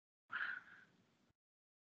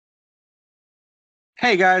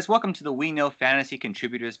Hey guys, welcome to the We Know Fantasy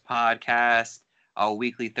Contributors podcast, our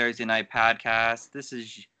weekly Thursday night podcast. This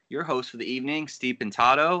is your host for the evening, Steve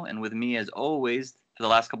Pintato, and with me as always for the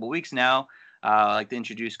last couple of weeks now, I'd like to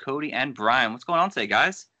introduce Cody and Brian. What's going on today,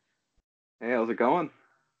 guys? Hey, how's it going?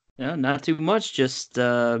 Yeah, not too much. Just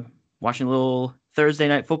watching a little Thursday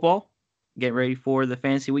night football, getting ready for the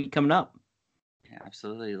fantasy week coming up. Yeah,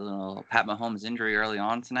 absolutely. A little Pat Mahomes injury early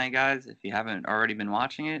on tonight, guys. If you haven't already been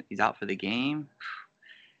watching it, he's out for the game.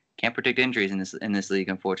 Can't predict injuries in this league,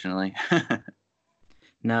 unfortunately.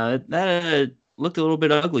 Now that looked a little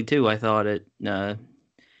bit ugly too. I thought it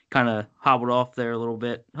kind of hobbled off there a little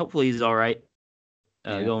bit. Hopefully he's all right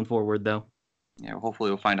going forward though. Yeah,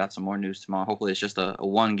 hopefully we'll find out some more news tomorrow. Hopefully it's just a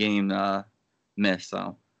one game miss.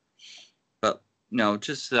 So, but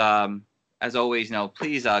just as always,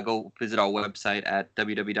 please go visit our website at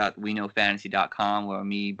www.weknowfantasy.com, where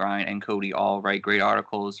me, Brian, and Cody all write great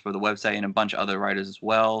articles for the website and a bunch of other writers as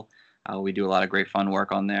well. We do a lot of great fun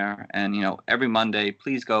work on there. And, every Monday,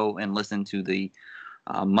 please go and listen to the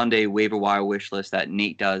Monday waiver wire wish list that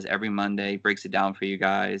Nate does every Monday, breaks it down for you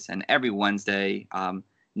guys. And every Wednesday,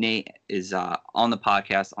 Nate is on the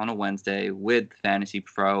podcast on a Wednesday with Fantasy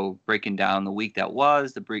Pro, breaking down the week that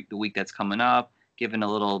was, the week that's coming up, giving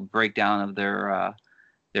a little breakdown of their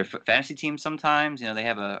fantasy team sometimes. They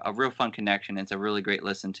have a real fun connection. It's a really great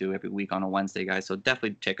listen to every week on a Wednesday, guys. So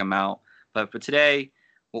definitely check them out. But for today,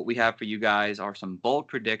 what we have for you guys are some bold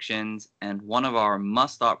predictions and one of our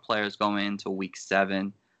must-start players going into Week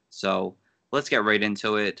 7. So let's get right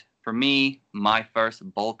into it. For me, my first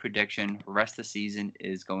bold prediction rest of the season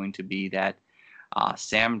is going to be that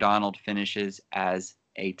Sam Darnold finishes as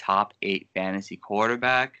a top 8 fantasy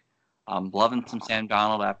quarterback. Loving some Sam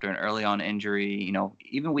Darnold after an early on injury.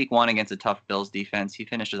 Even Week 1 against a tough Bills defense, he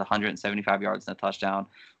finished with 175 yards and a touchdown.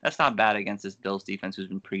 That's not bad against this Bills defense who's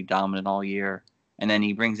been pretty dominant all year. And then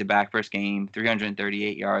he brings it back first game,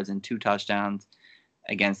 338 yards and 2 touchdowns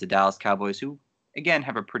against the Dallas Cowboys, who, again,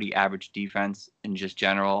 have a pretty average defense in just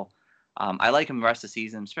general. I like him the rest of the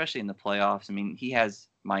season, especially in the playoffs. I mean, he has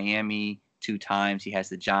Miami 2 times. He has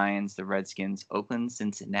the Giants, the Redskins, Oakland,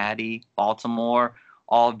 Cincinnati, Baltimore,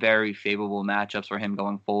 all very favorable matchups for him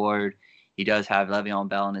going forward. He does have Le'Veon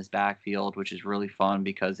Bell in his backfield, which is really fun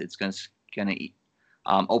because it's going to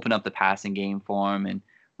open up the passing game for him. And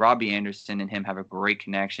Robbie Anderson and him have a great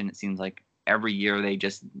connection. It seems like every year they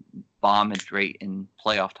just bomb it straight in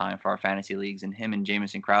playoff time for our fantasy leagues. And him and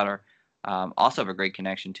Jamison Crowder also have a great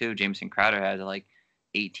connection too. Jamison Crowder had like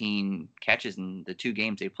 18 catches in the 2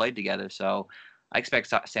 games they played together. So I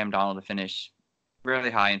expect Sam Darnold to finish really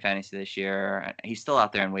high in fantasy this year. He's still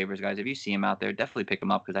out there in waivers, guys. If you see him out there, definitely pick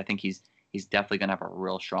him up because I think he's definitely going to have a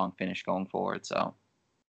real strong finish going forward. So.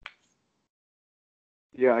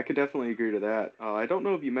 Yeah, I could definitely agree to that. I don't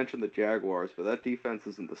know if you mentioned the Jaguars, but that defense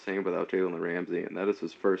isn't the same without Jalen Ramsey, and that is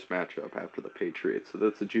his first matchup after the Patriots. So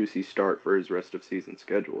that's a juicy start for his rest of season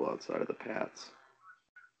schedule outside of the Pats.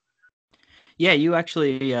 Yeah, you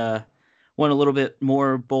actually went a little bit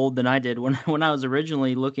more bold than I did when I was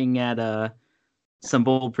originally looking at some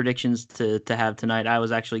bold predictions to have tonight. I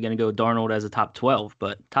was actually going to go Darnold as a top 12,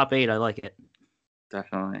 but top 8, I like it.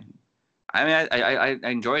 Definitely. I mean, I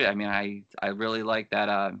enjoyed it. I mean, I really like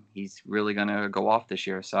that he's really going to go off this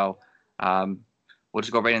year. So we'll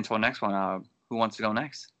just go right into our next one. Who wants to go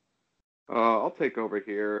next? I'll take over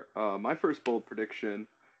here. My first bold prediction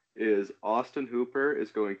is Austin Hooper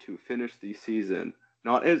is going to finish the season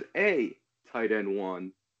not as a tight end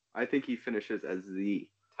 1. I think he finishes as the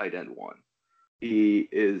tight end 1. He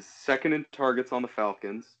is second in targets on the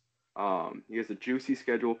Falcons. He has a juicy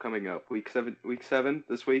schedule coming up. Week 7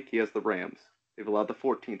 this week, he has the Rams. They've allowed the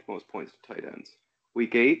 14th most points to tight ends.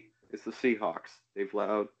 Week 8 is the Seahawks. They've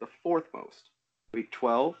allowed the 4th most. Week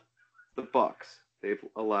 12, the Bucks. They've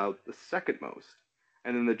allowed the 2nd most.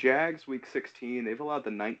 And then the Jags, week 16, they've allowed the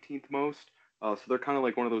 19th most. So they're kind of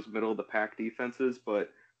like one of those middle of the pack defenses. But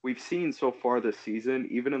we've seen so far this season,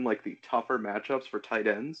 even in like the tougher matchups for tight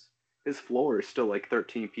ends, his floor is still like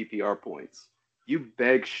 13 PPR points. You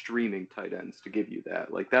beg streaming tight ends to give you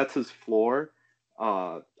that. Like that's his floor.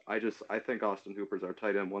 I think Austin Hooper's our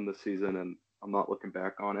tight end 1 this season, and I'm not looking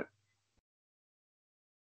back on it.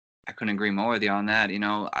 I couldn't agree more with you on that.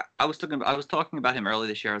 I was talking about him early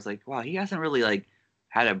this year. I was like, wow, he hasn't really like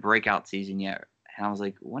had a breakout season yet. And I was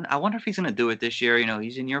like, I wonder if he's gonna do it this year.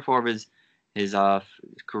 He's in year 4 of his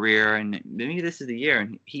career, and maybe this is the year.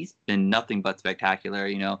 And he's been nothing but spectacular.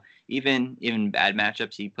 Even bad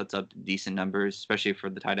matchups, he puts up decent numbers, especially for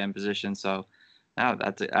the tight end position. So,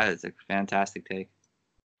 that is a fantastic take.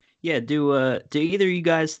 Yeah, do either of you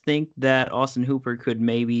guys think that Austin Hooper could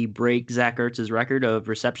maybe break Zach Ertz's record of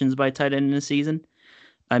receptions by tight end in a season?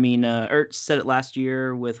 I mean, Ertz said it last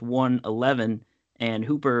year with 111, and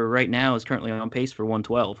Hooper right now is currently on pace for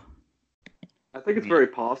 112. I think it's very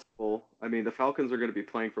possible. I mean, the Falcons are going to be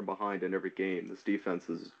playing from behind in every game. This defense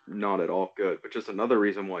is not at all good, but just another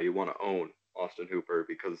reason why you want to own Austin Hooper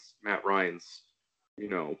because Matt Ryan's, you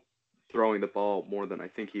know, throwing the ball more than I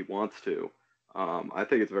think he wants to. I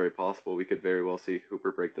think it's very possible we could very well see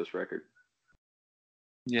Hooper break this record.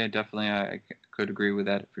 Yeah, definitely. I could agree with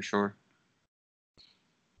that for sure.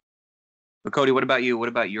 But Cody, what about you? What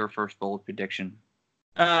about your first bold prediction?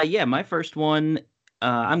 Yeah, my first one,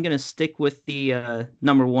 I'm going to stick with the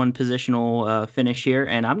number one positional finish here,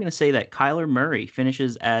 and I'm going to say that Kyler Murray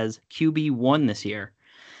finishes as QB1 this year.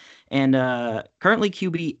 And currently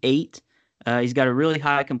QB8. He's got a really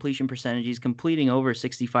high completion percentage. He's completing over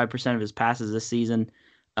 65% of his passes this season.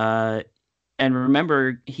 And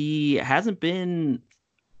remember, he hasn't been,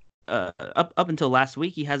 up until last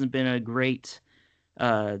week, he hasn't been a great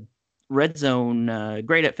red zone,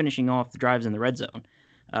 great at finishing off the drives in the red zone.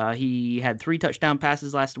 He had 3 touchdown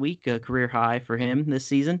passes last week, a career high for him this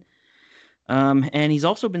season. And he's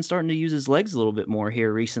also been starting to use his legs a little bit more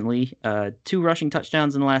here recently. 2 rushing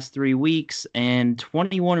touchdowns in the last 3 weeks and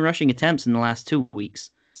 21 rushing attempts in the last 2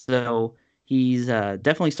 weeks. So he's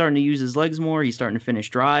definitely starting to use his legs more. He's starting to finish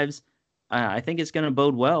drives. I think it's going to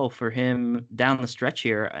bode well for him down the stretch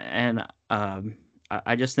here. And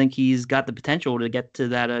I just think he's got the potential to get to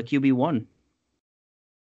that QB1.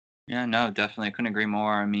 Yeah, no, definitely. I couldn't agree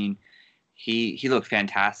more. I mean, he looked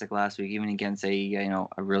fantastic last week, even against a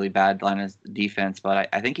really bad line of defense. But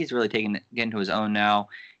I think he's really getting to his own now.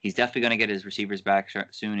 He's definitely going to get his receivers back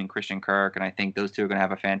soon in Christian Kirk, and I think those two are going to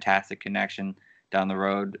have a fantastic connection down the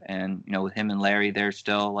road. And with him and Larry, they're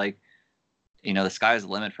still the sky's the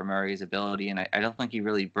limit for Murray's ability, and I don't think he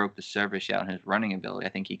really broke the surface yet on his running ability. I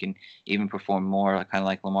think he can even perform more, kind of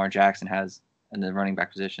like Lamar Jackson has in the running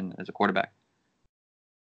back position as a quarterback.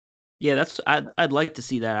 Yeah, I'd like to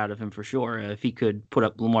see that out of him for sure if he could put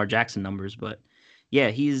up Lamar Jackson numbers. But yeah,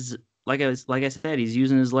 he's like I said, he's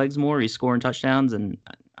using his legs more. He's scoring touchdowns, and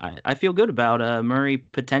I feel good about Murray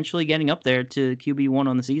potentially getting up there to QB1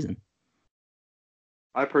 on the season.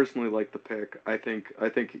 I personally like the pick. I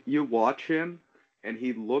think you watch him, and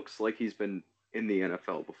he looks like he's been in the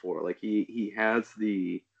NFL before. Like he has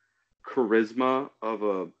the charisma of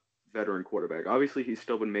a veteran quarterback. Obviously, he's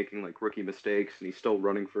still been making rookie mistakes, and he's still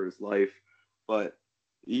running for his life. But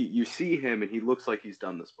you see him, and he looks like he's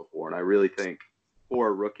done this before. And I really think for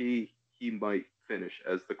a rookie, he might finish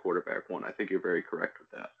as the quarterback one. I think you're very correct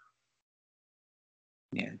with that.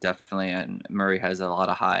 Yeah, definitely. And Murray has a lot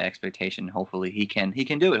of high expectation. Hopefully, he can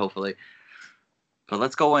do it. Hopefully. But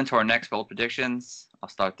let's go into our next bold predictions. I'll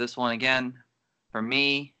start this one again. For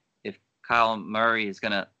me, if Kyle Murray is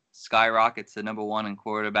gonna skyrocket to number 1 in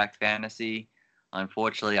quarterback fantasy,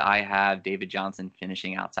 unfortunately, I have David Johnson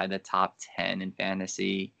finishing outside the top 10 in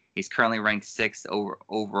fantasy. He's currently ranked 6th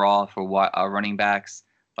overall for running backs,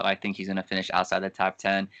 but I think he's going to finish outside the top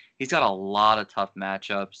 10. He's got a lot of tough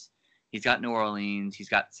matchups. He's got New Orleans. He's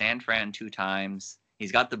got San Fran 2 times.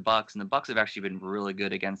 He's got the Bucs, and the Bucs have actually been really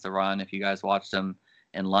good against the run. If you guys watched them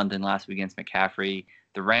in London last week against McCaffrey,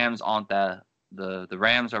 the Rams aren't that. The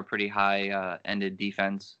Rams are pretty high-ended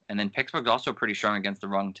defense, and then Pittsburgh's also pretty strong against the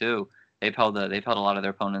run too. They've held a lot of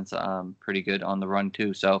their opponents pretty good on the run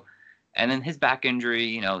too. So, and then his back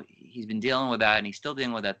injury, he's been dealing with that, and he's still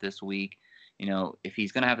dealing with that this week. If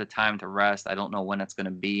he's gonna have the time to rest, I don't know when it's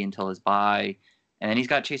gonna be until his bye. And then he's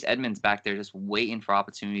got Chase Edmonds back there just waiting for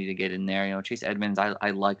opportunity to get in there. Chase Edmonds,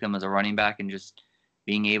 I like him as a running back, and just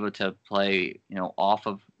being able to play, off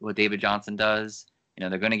of what David Johnson does.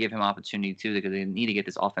 They're going to give him opportunity too because they need to get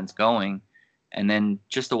this offense going. And then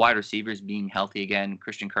just the wide receivers being healthy again.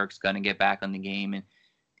 Christian Kirk's going to get back on the game, and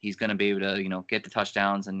he's going to be able to, get the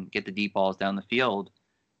touchdowns and get the deep balls down the field.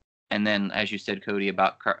 And then, as you said, Cody,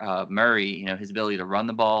 about Murray, his ability to run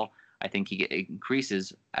the ball, I think it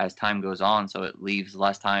increases as time goes on. So it leaves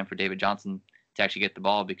less time for David Johnson to actually get the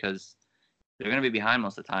ball because they're going to be behind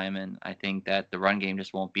most of the time. And I think that the run game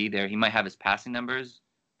just won't be there. He might have his passing numbers,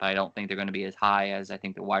 but I don't think they're going to be as high as I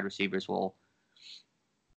think the wide receivers will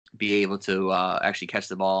be able to actually catch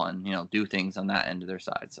the ball and, do things on that end of their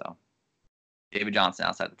side. So David Johnson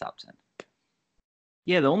outside the top 10.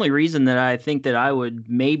 Yeah, the only reason that I think that I would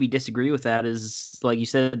maybe disagree with that is, like you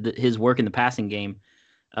said, his work in the passing game.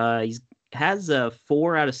 He has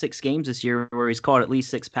 4 out of 6 games this year where he's caught at least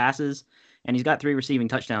 6 passes, and he's got 3 receiving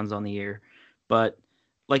touchdowns on the year. But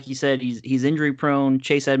like you said, he's injury prone.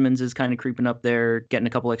 Chase Edmonds is kind of creeping up there, getting a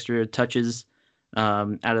couple extra touches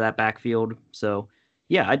out of that backfield. So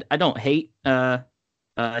yeah, I don't hate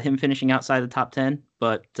him finishing outside the top 10,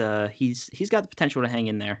 but he's got the potential to hang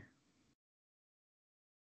in there.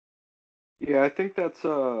 Yeah, I think that's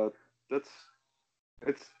it's.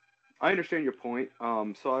 I understand your point.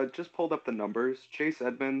 So I just pulled up the numbers. Chase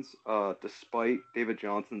Edmonds, despite David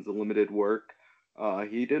Johnson's limited work,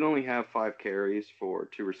 he did only have 5 carries for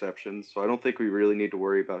 2 receptions. So I don't think we really need to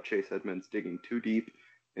worry about Chase Edmonds digging too deep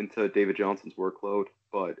into David Johnson's workload.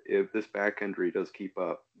 But if this back injury does keep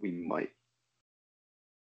up, we might.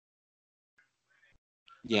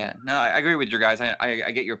 Yeah, no, I agree with your guys. I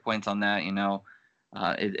get your points on that.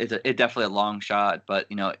 It's definitely a long shot, but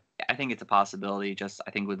I think it's a possibility. Just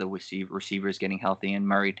I think with the receivers getting healthy and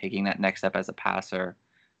Murray taking that next step as a passer.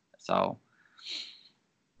 So,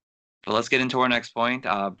 but let's get into our next point.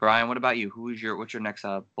 Brian, what about you? What's your next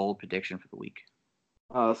bold prediction for the week?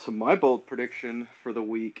 So my bold prediction for the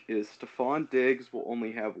week is Stephon Diggs will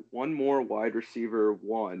only have one more wide receiver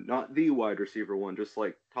one, not the wide receiver one, just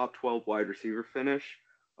like top 12 wide receiver finish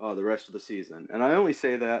the rest of the season. And I only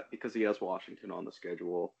say that because he has Washington on the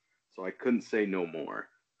schedule, so I couldn't say no more.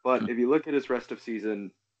 But if you look at his rest of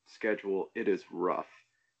season schedule, it is rough.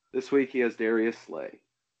 This week he has Darius Slay.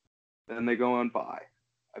 Then they go on bye,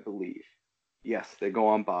 I believe. Yes, they go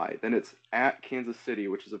on bye. Then it's at Kansas City,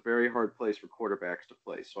 which is a very hard place for quarterbacks to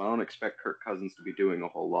play. So I don't expect Kirk Cousins to be doing a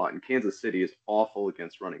whole lot. And Kansas City is awful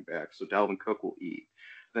against running backs, so Dalvin Cook will eat.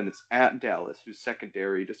 Then it's at Dallas, who's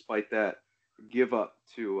secondary. Despite that give up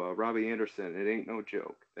to Robbie Anderson, it ain't no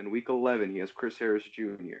joke. Then week 11, he has Chris Harris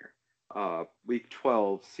Jr. Week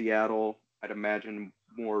 12, Seattle, I'd imagine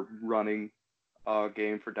more running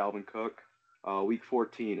game for Dalvin Cook. Week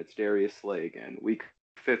 14, it's Darius Slay again. Week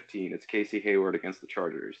 15, it's Casey Hayward against the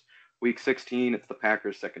Chargers. Week 16, it's the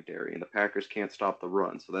Packers secondary, and the Packers can't stop the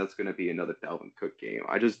run, so that's going to be another Dalvin Cook game.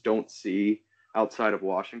 I just don't see, outside of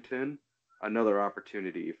Washington, another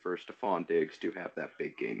opportunity for Stephon Diggs to have that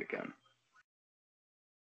big game again.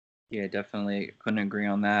 Yeah, definitely couldn't agree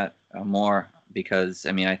on that more because,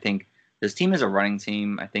 I think this team is a running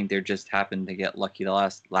team. I think they just happened to get lucky the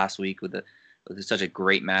last week with such a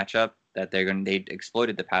great matchup that they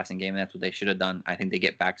exploited the passing game. And that's what they should have done. I think they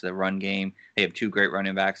get back to the run game. They have 2 great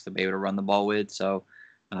running backs to be able to run the ball with. So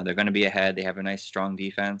they're going to be ahead. They have a nice, strong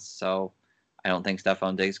defense. So I don't think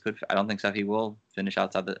Stephon Diggs I don't think he will finish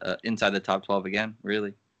inside the top 12 again,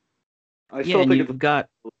 really. I was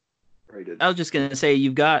just going to say,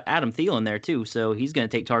 you've got Adam Thielen there too. So he's going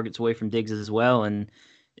to take targets away from Diggs as well. And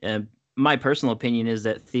my personal opinion is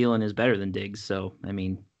that Thielen is better than Diggs. So, I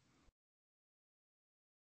think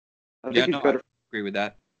he's better. I agree with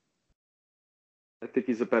that. I think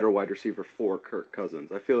he's a better wide receiver for Kirk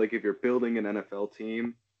Cousins. I feel like if you're building an NFL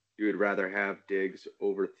team, you would rather have Diggs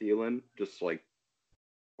over Thielen, just like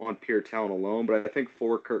on pure talent alone. But I think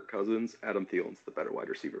for Kirk Cousins, Adam Thielen's the better wide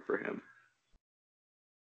receiver for him.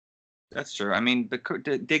 That's true. But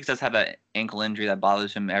Diggs does have that ankle injury that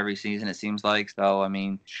bothers him every season, it seems like. So,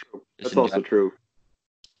 that's also true.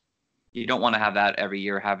 You don't want to have that every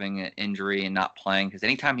year, having an injury and not playing, because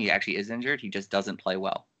anytime he actually is injured, he just doesn't play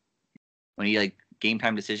well. When he game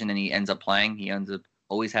time decision and he ends up playing, he ends up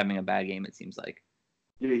always having a bad game, it seems like.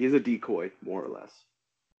 Yeah, he's a decoy, more or less.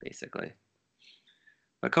 Basically.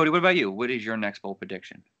 But Cody, what about you? What is your next bold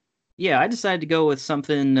prediction? Yeah, I decided to go with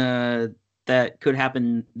something that could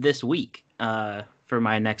happen this week for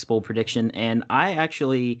my next bold prediction. And I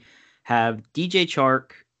actually have DJ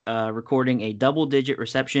Chark recording a double-digit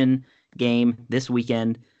reception game this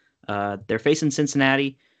weekend. They're facing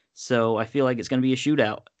Cincinnati, so I feel like it's going to be a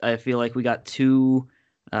shootout. I feel like we got 2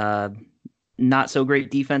 not so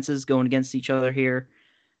great defenses going against each other here.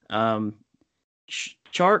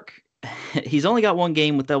 Chark, he's only got 1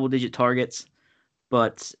 game with double-digit targets,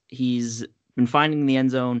 but he's been finding the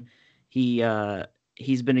end zone. He's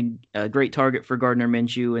been a great target for Gardner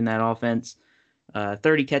Minshew in that offense.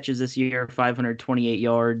 30 catches this year, 528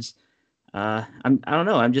 yards. I don't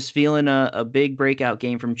know. I'm just feeling a big breakout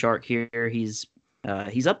game from Chark here. He's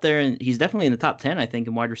up there, and he's definitely in the top 10, I think,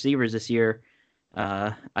 in wide receivers this year.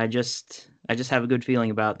 I just have a good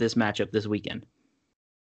feeling about this matchup this weekend.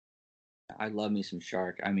 I love me some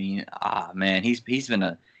Chark. Man, he's been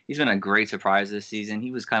a great surprise this season.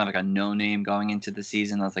 He was kind of like a no-name going into the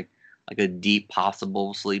season. That's like a deep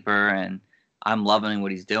possible sleeper, and I'm loving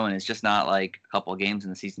what he's doing. It's just not like a couple of games in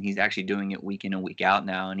the season. He's actually doing it week in and week out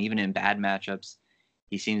now, and even in bad matchups,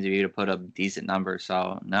 he seems to be able to put up decent numbers.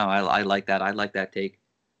 So no, I like that. I like that take.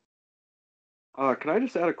 Can I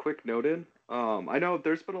just add a quick note in? I know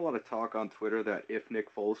there's been a lot of talk on Twitter that if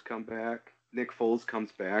Nick Foles comes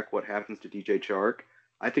back, what happens to DJ Chark?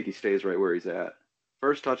 I think he stays right where he's at.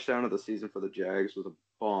 First touchdown of the season for the Jags was a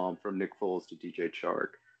bomb from Nick Foles to DJ Chark.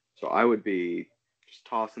 So I would be Just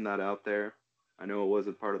tossing that out there. I know it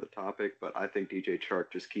wasn't part of the topic, but I think DJ Chark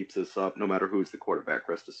just keeps this up no matter who's the quarterback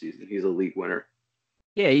rest of the season. He's a league winner.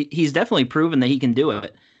 Yeah, he's definitely proven that he can do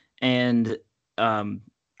it. And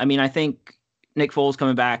I mean, I think Nick Foles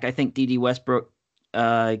coming back. I think D.D. Westbrook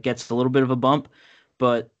gets a little bit of a bump,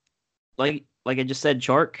 but like I just said,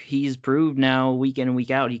 Chark, he's proved now week in and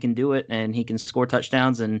week out he can do it, and he can score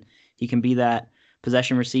touchdowns, and he can be that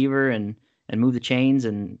possession receiver and move the chains.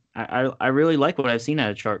 And I really like what I've seen out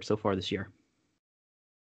of Chark so far this year.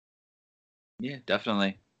 Yeah,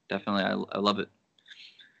 definitely. I love it.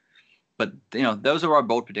 But, those are our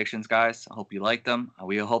bold predictions, guys. I hope you like them.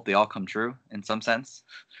 We hope they all come true in some sense.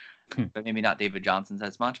 But maybe not David Johnson's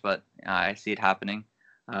as much, but I see it happening.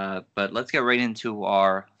 But let's get right into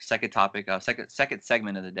our second topic, second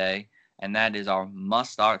segment of the day, and that is our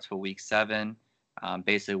must-starts for Week 7.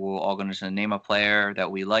 Basically, we're all going to name a player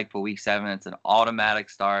that we like for Week 7. It's an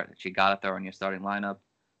automatic start that you got to throw in your starting lineup.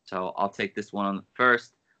 So I'll take this one on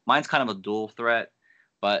first. Mine's kind of a dual threat.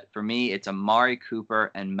 But for me, it's Amari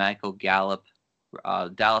Cooper and Michael Gallup,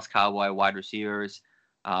 Dallas Cowboy wide receivers.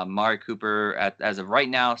 Amari Cooper, as of right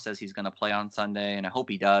now, says he's going to play on Sunday, and I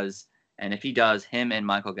hope he does. And if he does, him and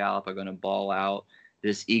Michael Gallup are going to ball out.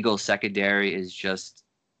 This Eagles secondary is just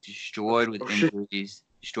destroyed with injuries,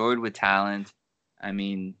 destroyed with talent. I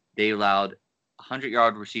mean, they allowed a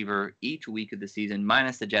 100-yard receiver each week of the season,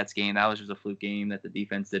 minus the Jets game. That was just a fluke game that the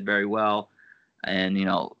defense did very well. And,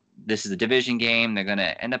 this is a division game. They're going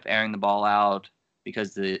to end up airing the ball out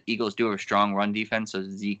because the Eagles do have a strong run defense, so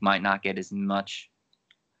Zeke might not get as much,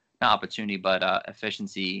 not opportunity, but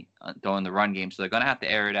efficiency during the run game. So they're going to have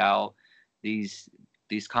to air it out. These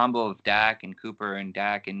combo of Dak and Cooper and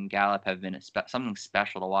Dak and Gallup have been something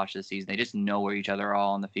special to watch this season. They just know where each other are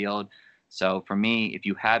all on the field. So for me, if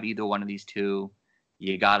you have either one of these two,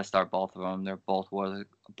 you got to start both of them. They're both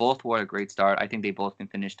were a great start. I think they both can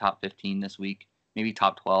finish top 15 this week. Maybe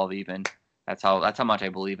top 12 even. That's how much I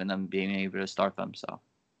believe in them being able to start them. So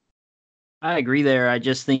I agree there. I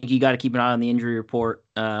just think you got to keep an eye on the injury report.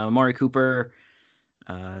 Amari Cooper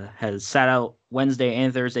has sat out Wednesday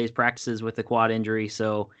and Thursday's practices with the quad injury,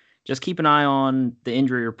 so just keep an eye on the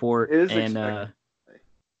injury report.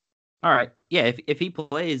 All right, yeah, if he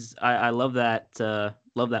plays, I love that.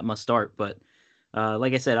 Love that must start. But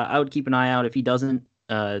like I said, I would keep an eye out. If he doesn't,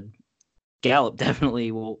 Gallup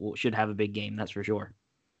definitely should have a big game. That's for sure.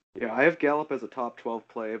 Yeah, I have Gallup as a top 12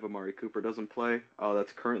 play if Amari Cooper doesn't play.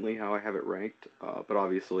 That's currently how I have it ranked. But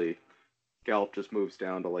obviously, Gallup just moves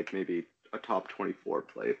down to like maybe a top 24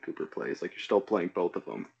 play if Cooper plays. Like, you're still playing both of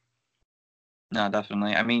them. No,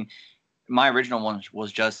 definitely. I mean, my original one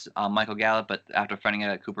was just Michael Gallup, but after finding out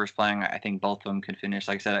that Cooper's playing, I think both of them could finish.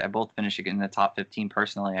 Like I said, I both finish in the top 15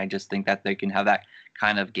 personally. I just think that they can have that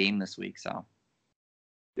kind of game this week. So.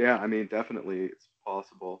 Yeah, I mean, definitely it's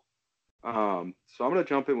possible. So I'm going to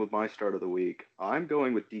jump in with my start of the week. I'm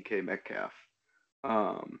going with DK Metcalf.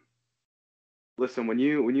 Listen, when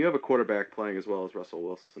you have a quarterback playing as well as Russell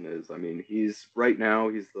Wilson is, I mean, he's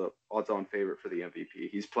the odds-on favorite for the MVP.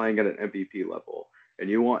 He's playing at an MVP level, and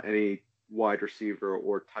you want any wide receiver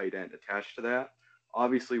or tight end attached to that.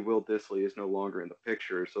 Obviously, Will Dissly is no longer in the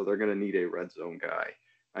picture, so they're going to need a red zone guy.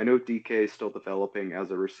 I know DK is still developing as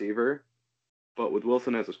a receiver, but with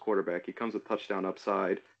Wilson as his quarterback, he comes with touchdown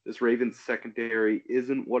upside. This Ravens secondary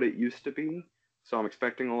isn't what it used to be, so I'm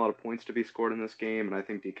expecting a lot of points to be scored in this game, and I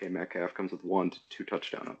think DK Metcalf comes with 1 to 2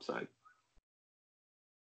 touchdown upside.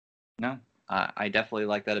 No, I definitely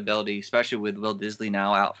like that ability, especially with Will Dissly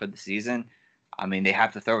now out for the season. I mean, they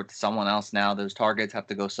have to throw it to someone else now. Those targets have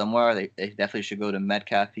to go somewhere. They definitely should go to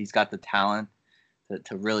Metcalf. He's got the talent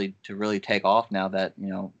to really take off now that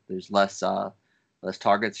there's less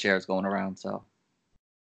target shares going around. So.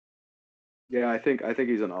 Yeah, I think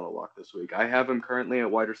he's an auto lock this week. I have him currently at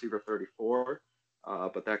wide receiver 34,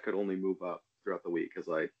 but that could only move up throughout the week as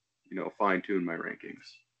I fine tune my rankings.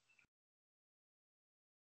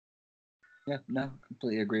 Yeah, no,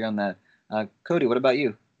 completely agree on that. Cody, what about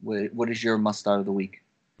you? What is your must start of the week?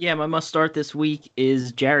 Yeah, my must start this week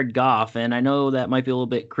is Jared Goff, and I know that might be a little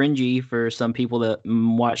bit cringy for some people that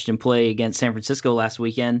watched him play against San Francisco last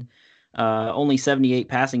weekend. Only 78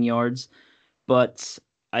 passing yards, but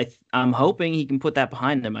I'm hoping he can put that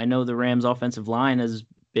behind him. I know the Rams' offensive line has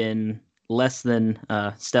been less than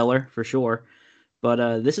stellar for sure,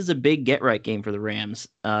 but this is a big get-right game for the Rams.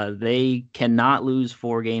 They cannot lose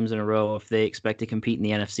 4 games in a row if they expect to compete in the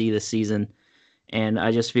NFC this season. And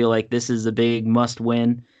I just feel like this is a big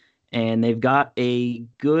must-win, and they've got a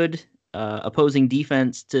good opposing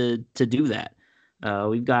defense to do that.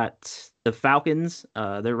 We've got the Falcons.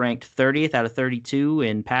 They're ranked 30th out of 32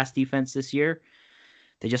 in pass defense this year.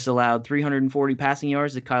 They just allowed 340 passing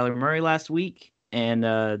yards to Kyler Murray last week, and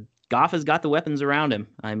Goff has got the weapons around him.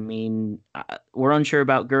 I mean, we're unsure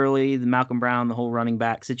about Gurley, the Malcolm Brown, the whole running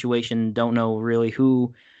back situation. Don't know really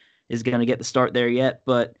who is going to get the start there yet.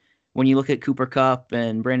 But when you look at Cooper Kupp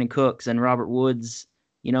and Brandon Cooks and Robert Woods,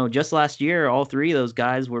 just last year, all three of those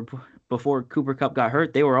guys were, before Cooper Kupp got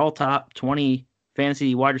hurt, they were all top 20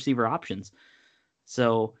 fantasy wide receiver options.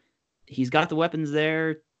 So he's got the weapons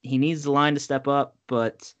there. He needs the line to step up,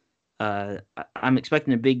 but I'm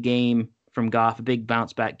expecting a big game from Goff, a big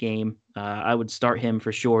bounce back game. I would start him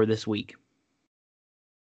for sure this week.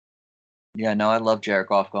 Yeah, no, I love Jared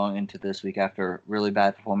Goff going into this week after a really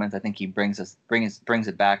bad performance. I think he brings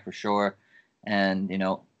it back for sure. And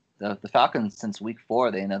the Falcons since week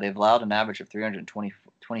 4, they've allowed an average of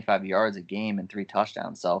 325 yards a game and 3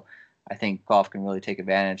 touchdowns. So I think Goff can really take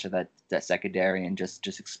advantage of that secondary and just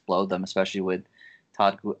explode them, especially with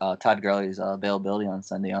Todd Gurley's availability on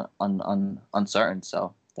Sunday uncertain.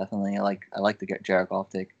 So definitely, I like to get Jared Goff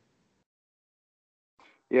take.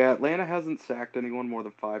 Yeah, Atlanta hasn't sacked anyone more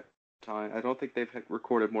than 5 times. I don't think they've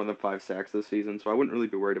recorded more than 5 sacks this season, so I wouldn't really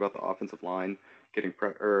be worried about the offensive line getting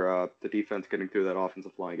the defense getting through that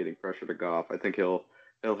offensive line, getting pressure to Goff. I think he'll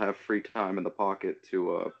have free time in the pocket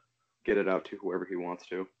to get it out to whoever he wants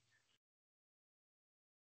to.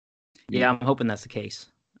 Yeah, I'm hoping that's the case.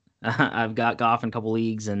 I've got Goff in a couple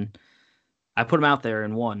leagues, and I put him out there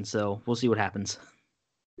in one, so we'll see what happens.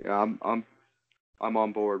 Yeah, I'm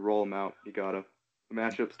on board. Roll him out. You gotta. The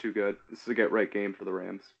matchup's too good. This is a get right game for the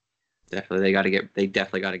Rams. Definitely, they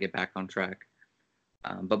definitely got to get back on track.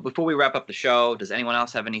 But before we wrap up the show, does anyone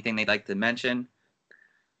else have anything they'd like to mention?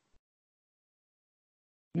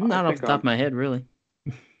 Not off the top of my head, really.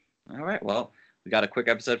 All right, well, we got a quick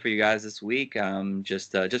episode for you guys this week.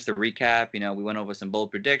 Just to recap, we went over some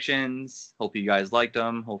bold predictions. Hope you guys liked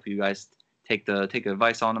them. Hope you guys take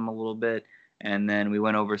advice on them a little bit. And then we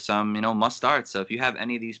went over some, must starts. So if you have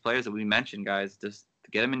any of these players that we mentioned, guys, just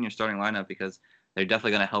get them in your starting lineup because they're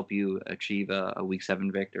definitely going to help you achieve a Week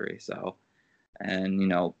 7 victory. So,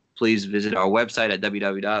 and, please visit our website at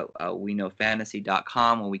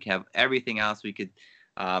www.weknowfantasy.com where we can have everything else we could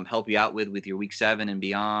help you out with your Week 7 and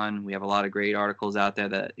beyond. We have a lot of great articles out there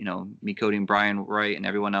that, me, Cody, and Brian write and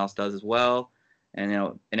everyone else does as well. And,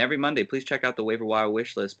 and every Monday, please check out the Waiver Wire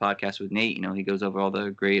Wish List podcast with Nate. He goes over all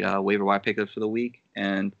the great waiver wire pickups for the week.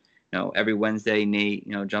 And, every Wednesday, Nate,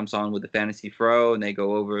 jumps on with the Fantasy Fro, and they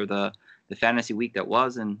go over the fantasy week that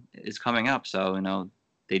was and is coming up. So,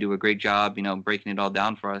 they do a great job, breaking it all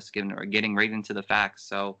down for us, getting right into the facts.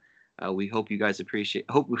 So we hope you guys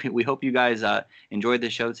we hope you guys enjoyed the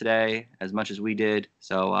show today as much as we did.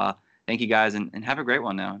 So thank you guys and have a great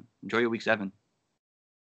one now. Enjoy your Week 7.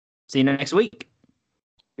 See you next week.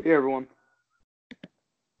 Hey, everyone.